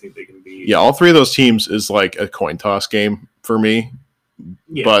Baltimore, who I think they can beat. Yeah, all three of those teams is like a coin toss game for me.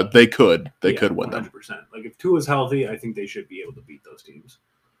 Yeah. But they could win 100%. Them. Like if Tua's healthy, I think they should be able to beat those teams.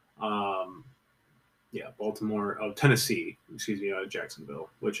 Baltimore, Tennessee, Jacksonville,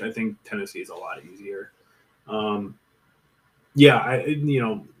 which I think Tennessee is a lot easier.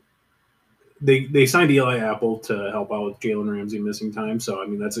 They signed Eli Apple to help out with Jalen Ramsey missing time. So, I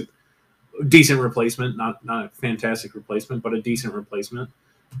mean, that's a decent replacement, not a fantastic replacement, but a decent replacement.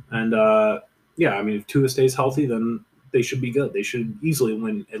 And, if Tua stays healthy, then they should be good. They should easily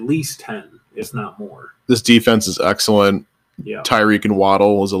win at least 10, if not more. This defense is excellent. Yeah. Tyreek and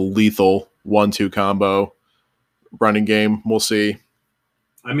Waddle is a lethal 1-2 combo. Running game, we'll see.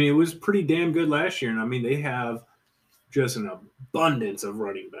 I mean, it was pretty damn good last year, and I mean, they have just an abundance of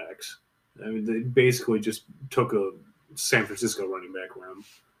running backs. I mean, they basically just took a San Francisco running back room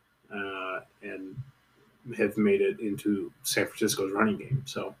and have made it into San Francisco's running game.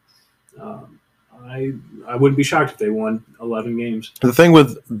 So I wouldn't be shocked if they won 11 games. The thing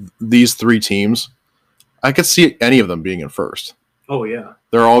with these three teams, I could see any of them being in first. Oh, yeah.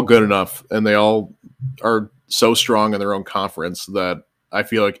 They're all good enough, and they all are so strong in their own conference that I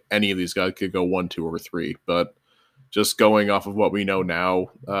feel like any of these guys could go 1, 2, or 3. But just going off of what we know now,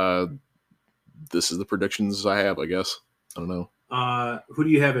 this is the predictions I have, I guess. I don't know. Who do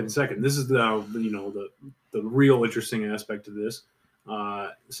you have in second? This is the real interesting aspect of this.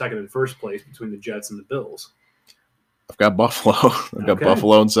 Second and first place between the Jets and the Bills. I've got Buffalo. I've got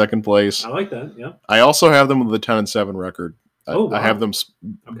Buffalo in second place. I like that. Yeah. I also have them with a 10-7 record. Wow. I have them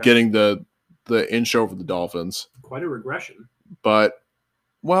getting the inch over the Dolphins. Quite a regression. But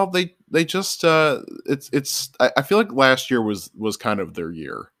they just I feel like last year was kind of their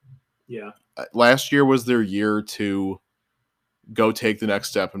year. Yeah. Last year was their year to go take the next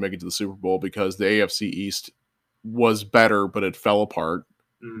step and make it to the Super Bowl because the AFC East was better, but it fell apart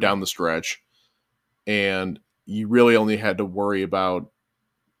down the stretch. And you really only had to worry about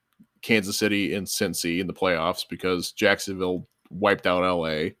Kansas City and Cincy in the playoffs because Jacksonville wiped out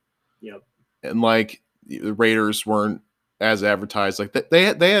LA. Yep. And the Raiders weren't as advertised. Like they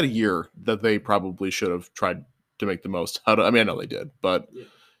had a year that they probably should have tried to make the most out of. I mean, I know they did, but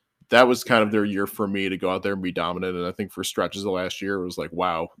that was kind of their year for me to go out there and be dominant. And I think for stretches of last year, it was like,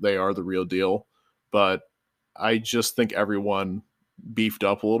 wow, they are the real deal. But I just think everyone beefed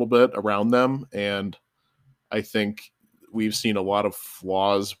up a little bit around them. And I think we've seen a lot of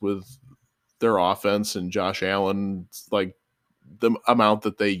flaws with their offense and Josh Allen, like the amount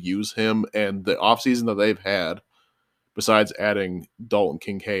that they use him and the offseason that they've had, besides adding Dalton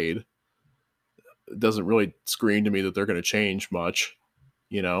Kincaid, it doesn't really scream to me that they're going to change much.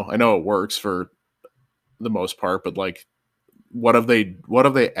 I know it works for the most part, but what have they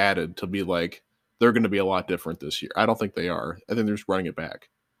added to be like they're going to be a lot different this year? I don't think they are. I think they're just running it back.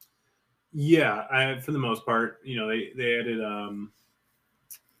 Yeah, for the most part, they added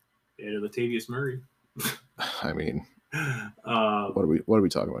Latavius Murray. I mean, what are we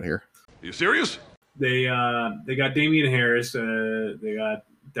talking about here? Are you serious? They got Damian Harris. They got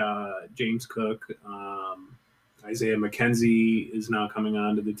James Cook. Isaiah McKenzie is now coming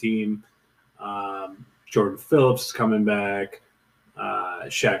onto the team. Jordan Phillips is coming back.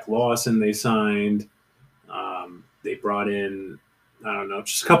 Shaq Lawson they signed. They brought in, I don't know,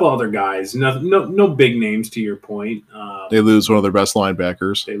 just a couple other guys. No big names to your point. They lose one of their best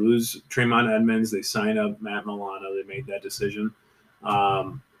linebackers. They lose Tremont Edmonds. They sign up Matt Milano. They made that decision.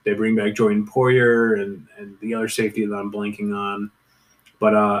 They bring back Jordan Poyer and the other safety that I'm blanking on.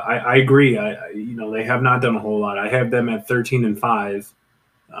 But I agree. They have not done a whole lot. I have them at 13-5,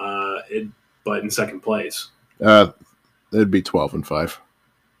 but in second place. It'd be 12-5,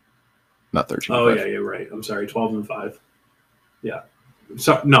 not 13. Oh yeah, you're right. I'm sorry, 12-5. Yeah.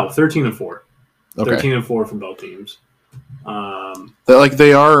 So no, 13-4. Okay. 13-4 from both teams.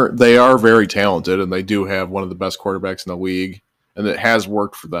 They are very talented, and they do have one of the best quarterbacks in the league, and it has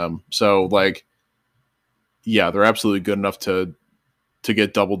worked for them. So yeah, they're absolutely good enough to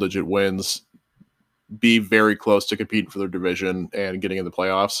get double-digit wins, be very close to competing for their division and getting in the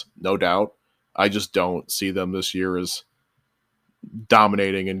playoffs, no doubt. I just don't see them this year as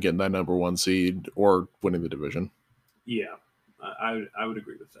dominating and getting that number 1 seed or winning the division. Yeah, I would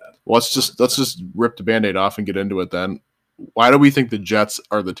agree with that. Well, let's just rip the Band-Aid off and get into it then. Why do we think the Jets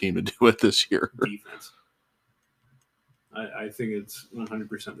are the team to do it this year? Defense. I think it's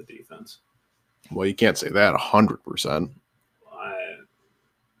 100% the defense. Well, you can't say that 100%.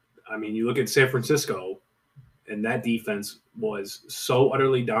 I mean, you look at San Francisco, and that defense was so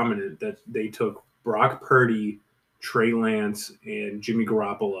utterly dominant that they took Brock Purdy, Trey Lance, and Jimmy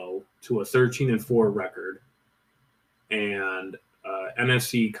Garoppolo to a 13-4 record and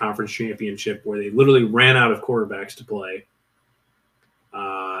NFC Conference Championship where they literally ran out of quarterbacks to play.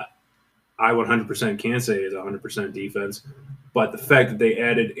 I 100% can say is 100% defense, but the fact that they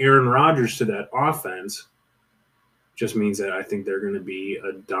added Aaron Rodgers to that offense just means that I think they're going to be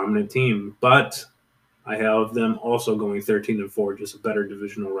a dominant team. But I have them also going 13-4, just a better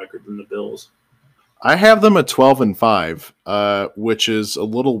divisional record than the Bills. I have them at 12-5, which is a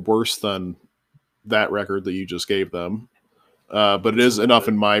little worse than that record that you just gave them. But it is enough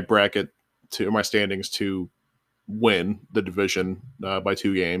in my bracket to my standings to win the division by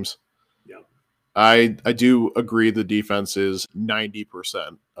 2 games. Yeah, I do agree the defense is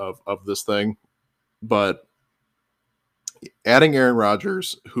 90% of this thing, but adding Aaron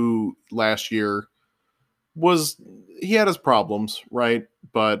Rodgers, who last year he had his problems, right?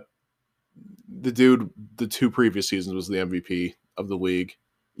 But the dude, the 2 previous seasons was the MVP of the league.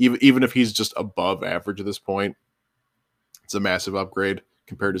 Even if he's just above average at this point, it's a massive upgrade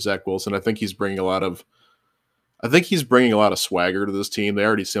compared to Zach Wilson. I think he's bringing a lot of swagger to this team. They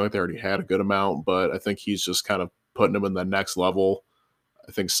already seem like they already had a good amount, but I think he's just kind of putting them in the next level.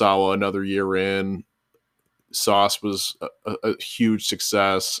 I think Salah another year in. Sauce was a huge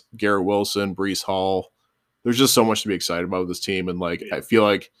success. Garrett Wilson, Breece Hall. There's just so much to be excited about with this team, and I feel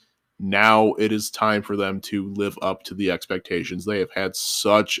like now it is time for them to live up to the expectations. They have had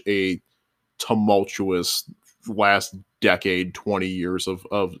such a tumultuous last decade, 20 years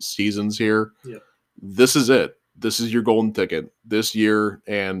of seasons here. Yeah. This is it. This is your golden ticket this year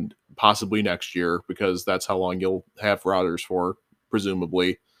and possibly next year, because that's how long you'll have Rodgers for,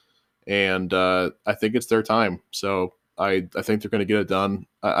 presumably. And I think it's their time. So I think they're going to get it done.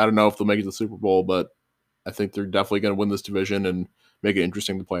 I don't know if they'll make it to the Super Bowl, but I think they're definitely going to win this division and make it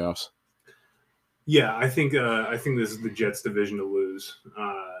interesting in the playoffs. Yeah, I think this is the Jets' division to lose.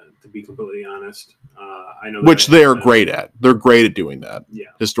 To be completely honest, I know which they are great at. They're great at doing that. Yeah,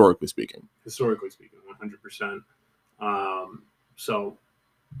 historically speaking, 100%. So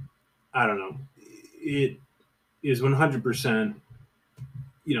I don't know. It is 100%.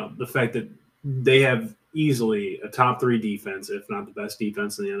 The fact that they have easily a top 3 defense, if not the best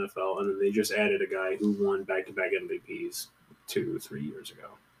defense in the NFL, and then they just added a guy who won back-to-back MVPs 2-3 years ago.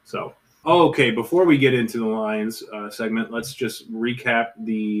 So, okay, before we get into the Lions segment, let's just recap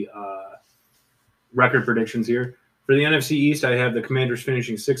the record predictions here. For the NFC East, I have the Commanders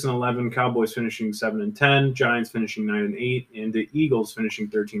finishing 6-11, Cowboys finishing 7-10, Giants finishing 9-8, and the Eagles finishing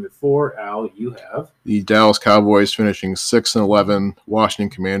 13-4. Al, you have the Dallas Cowboys finishing 6-11, Washington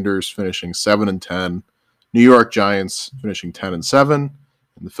Commanders finishing 7-10, New York Giants finishing 10-7, and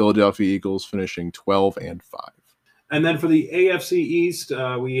the Philadelphia Eagles finishing 12-5. And then for the AFC East,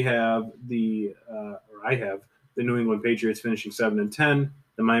 we have I have the New England Patriots finishing 7-10,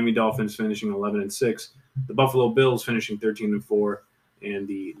 the Miami Dolphins finishing 11-6. The Buffalo Bills finishing 13-4, and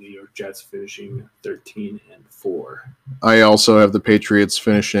the New York Jets finishing 13-4. I also have the Patriots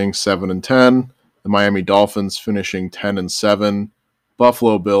finishing 7-10, the Miami Dolphins finishing 10-7,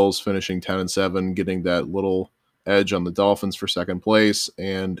 Buffalo Bills finishing 10-7, getting that little edge on the Dolphins for second place,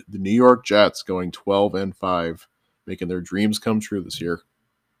 and the New York Jets going 12-5, making their dreams come true this year.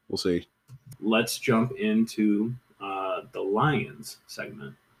 We'll see. Let's jump into the Lions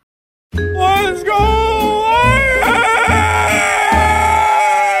segment. Let's go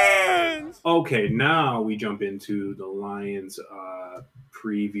Lions! Okay, now we jump into the Lions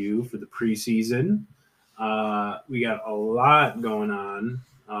preview for the preseason. We got a lot going on.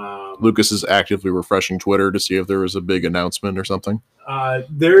 Lucas is actively refreshing Twitter to see if there was a big announcement or something.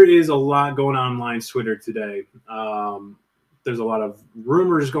 There is a lot going on Lions Twitter today. There's a lot of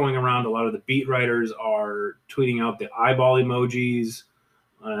rumors going around. A lot of the beat writers are tweeting out the eyeball emojis.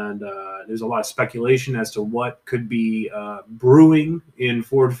 and there's a lot of speculation as to what could be brewing in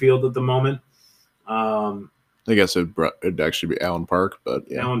Ford Field at the moment. I guess it'd actually be Allen Park, but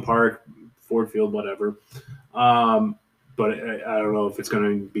yeah. Allen Park, Ford Field, whatever. But I don't know if it's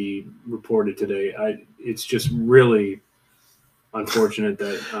going to be reported today. It's just really unfortunate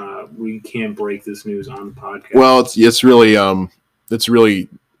that we can't break this news on the podcast. Well, it's really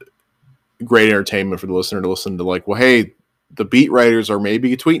great entertainment for the listener to listen to. Like, well, hey, the beat writers are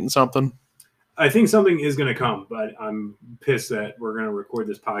maybe tweeting something. I think something is going to come, but I'm pissed that we're going to record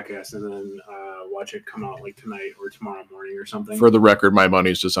this podcast and then watch it come out like tonight or tomorrow morning or something. For the record, my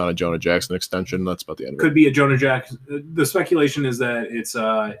money's just on a Jonah Jackson extension. That's about the end of it. Could be a Jonah Jackson. The speculation is that it's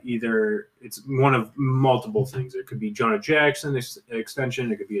either it's one of multiple things. It could be Jonah Jackson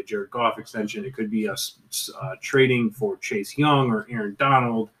extension. It could be a Jared Goff extension. It could be us trading for Chase Young or Aaron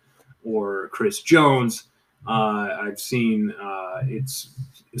Donald or Chris Jones. I've seen it's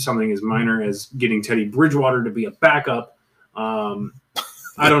something as minor as getting Teddy Bridgewater to be a backup.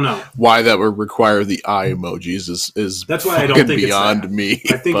 I don't know why that would require the eye emojis is that's why I don't think beyond it's me.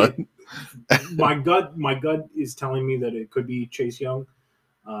 I think my gut is telling me that it could be Chase Young,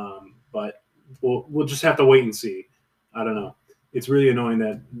 but we'll just have to wait and see. I don't know. It's really annoying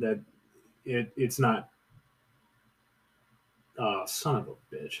that it's not. Son of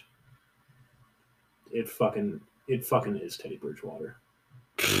a bitch. It fucking is Teddy Bridgewater.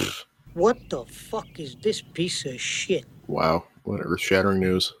 What the fuck is this piece of shit? Wow, what earth-shattering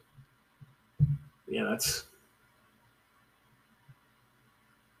news. Yeah, that's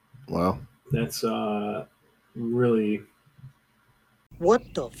wow. That's really. What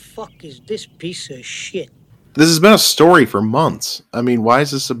the fuck is this piece of shit? This has been a story for months. I mean, why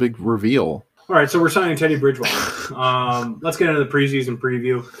is this a big reveal? All right, so we're signing Teddy Bridgewater. Let's get into the preseason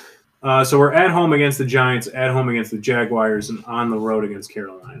preview. So we're at home against the Giants, at home against the Jaguars, and on the road against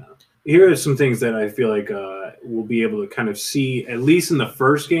Carolina. Here are some things that I feel like we'll be able to kind of see, at least in the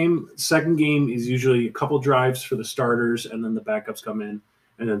first game. Second game is usually a couple drives for the starters, and then the backups come in.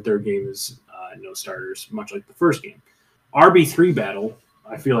 And then third game is no starters, much like the first game. RB3 battle,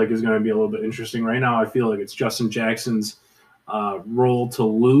 I feel like, is going to be a little bit interesting. Right now, I feel like it's Justin Jackson's role to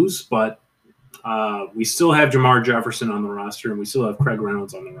lose, but we still have Jamar Jefferson on the roster, and we still have Craig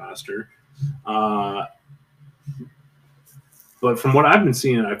Reynolds on the roster. But from what I've been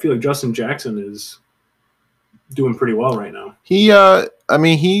seeing, I feel like Justin Jackson is doing pretty well right now. He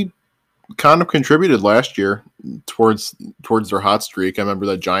kind of contributed last year towards their hot streak. I remember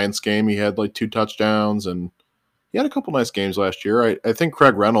that Giants game. He had like 2 touchdowns, and he had a couple nice games last year. I think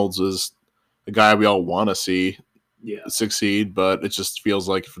Craig Reynolds is the guy we all want to see succeed, but it just feels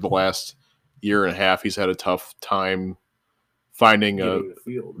like for the last year and a half, he's had a tough time finding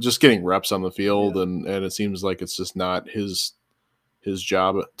getting reps on the field, and it seems like it's just not his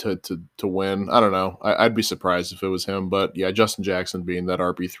job to win. I don't know. I'd be surprised if it was him, but yeah, Justin Jackson being that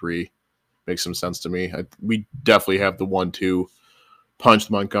RB3 makes some sense to me. We definitely have the 1-2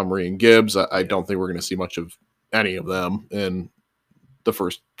 punch, Montgomery and Gibbs. I don't think we're going to see much of any of them in the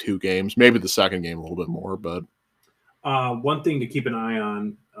first 2 games. Maybe the second game a little bit more, but one thing to keep an eye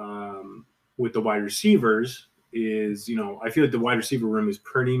on with the wide receivers is, I feel like the wide receiver room is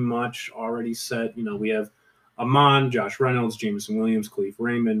pretty much already set. We have Amon, Josh Reynolds, Jameson Williams, Khalif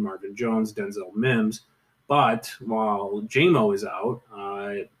Raymond, Marvin Jones, Denzel Mims. But while J-Mo is out,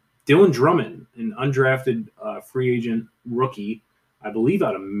 Dylan Drummond, an undrafted free agent rookie, I believe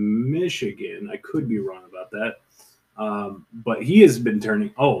out of Michigan. I could be wrong about that. But he has been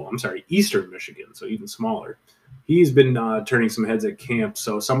Eastern Michigan, so even smaller. He's been turning some heads at camp,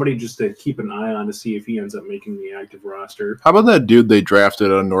 so somebody just to keep an eye on to see if he ends up making the active roster. How about that dude they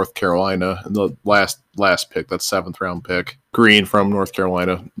drafted out of North Carolina in the last pick, that 7th round pick? Green from North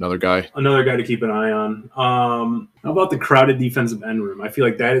Carolina, another guy to keep an eye on. How about the crowded defensive end room? I feel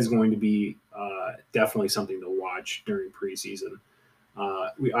like that is going to be definitely something to watch during preseason.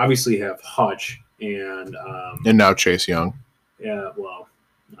 We obviously have Hutch and now Chase Young. Yeah, well,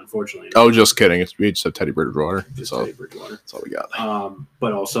 unfortunately. Oh, just kidding. We just have Teddy Bridgewater. Teddy Bridgewater. That's all we got.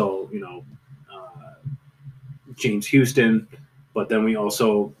 But also, James Houston. But then we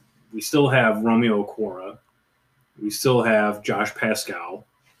still have Romeo Okwara. We still have Josh Pascal.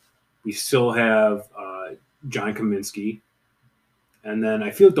 We still have John Kaminsky. And then I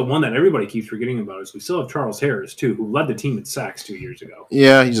feel like the one that everybody keeps forgetting about is we still have Charles Harris, too, who led the team in sacks 2 years ago.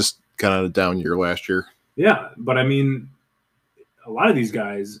 Yeah, he just kind of had a down year last year. Yeah, but I mean, a lot of these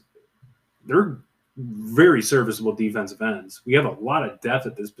guys, they're very serviceable defensive ends. We have a lot of depth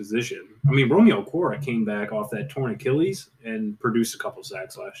at this position. I mean, Romeo Okwara came back off that torn Achilles and produced a couple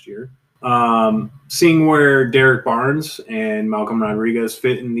sacks last year. Seeing where Derek Barnes and Malcolm Rodriguez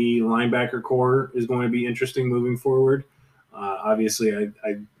fit in the linebacker core is going to be interesting moving forward. Obviously,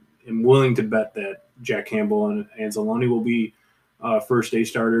 I am willing to bet that Jack Campbell and Anzalone will be first-day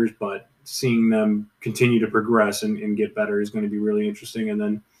starters, but seeing them continue to progress and get better is going to be really interesting. And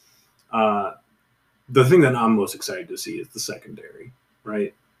then the thing that I'm most excited to see is the secondary,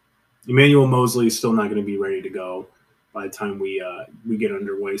 right? Emmanuel Mosley is still not going to be ready to go by the time we get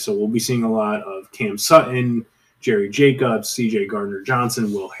underway. So we'll be seeing a lot of Cam Sutton, Jerry Jacobs, C.J.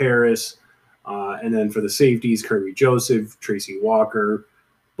 Gardner-Johnson, Will Harris, and then for the safeties, Kirby Joseph, Tracy Walker.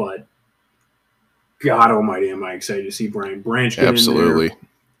 But God almighty, am I excited to see Brian Branch get Absolutely. in there.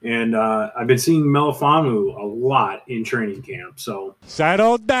 And I've been seeing Melifonwu a lot in training camp. So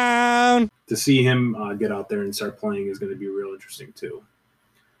Settle down. to see him get out there and start playing is going to be real interesting too.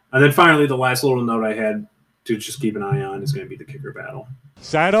 And then finally, the last little note I had to just keep an eye on is going to be the kicker battle.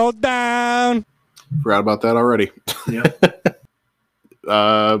 Settle down. Forgot about that already. Yep.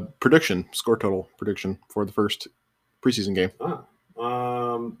 Score total prediction for the first preseason game. Wow,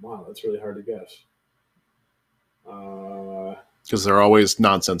 that's really hard to guess. Because they're always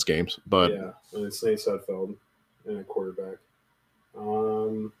nonsense games. But Yeah, and it's Nate Sudfeld and a quarterback.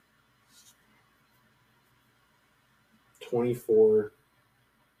 24-27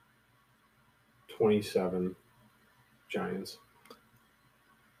 Giants.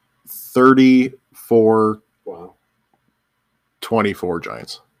 34-24 Wow.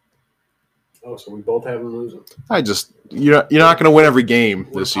 Giants. Oh, so we both have them losing. You're not going to win every game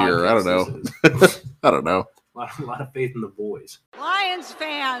this What year. I don't podcast know. this is. I don't know. A lot of faith in the boys. Lions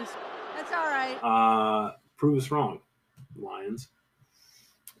fans. That's all right. Prove us wrong, Lions.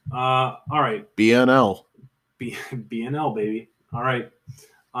 All right. BNL. BNL, baby. All right.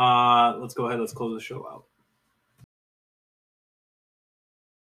 Let's go ahead. Let's close the show out.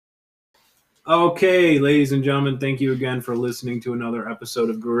 Okay, ladies and gentlemen, thank you again for listening to another episode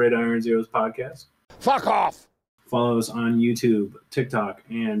of Gridiron Zeros podcast. Fuck off. Follow us on YouTube, TikTok,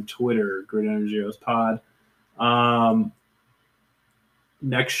 and Twitter, Gridiron Zeros Pod.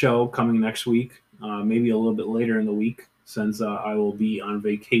 Next show coming next week, maybe a little bit later in the week, since I will be on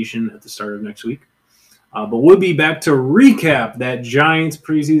vacation at the start of next week. But we'll be back to recap that Giants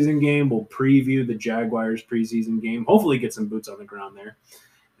preseason game. We'll preview the Jaguars preseason game. Hopefully get some boots on the ground there.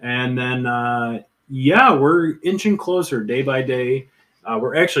 And then, we're inching closer day by day.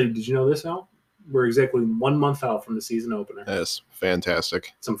 We're actually, did you know this, Al? We're exactly 1 month out from the season opener. That's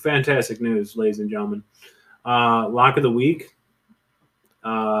fantastic. Some fantastic news, ladies and gentlemen. Lock of the week.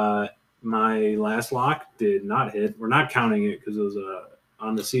 My last lock did not hit. We're not counting it because it was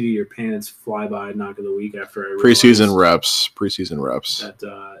on the seat of your pants flyby knock of the week after I realized Preseason reps.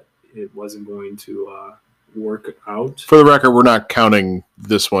 that it wasn't going to work out. For the record, we're not counting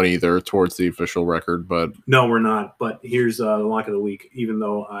this one either towards the official record, but No, we're not. But here's the lock of the week. Even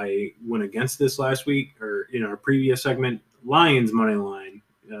though I went against this last week, or in our previous segment, Lions money line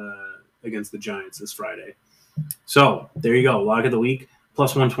against the Giants this Friday. So there you go. Lock of the week,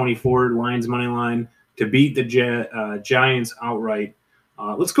 plus 124 Lions money line to beat the Giants outright.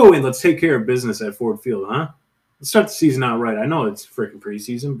 Let's go in. Let's take care of business at Ford Field, huh? Let's start the season out right. I know it's freaking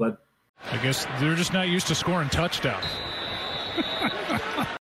preseason, but I guess they're just not used to scoring touchdowns.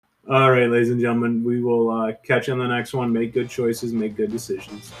 all right, ladies and gentlemen, we will catch you on the next one. Make good choices, make good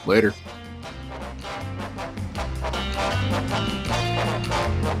decisions. later.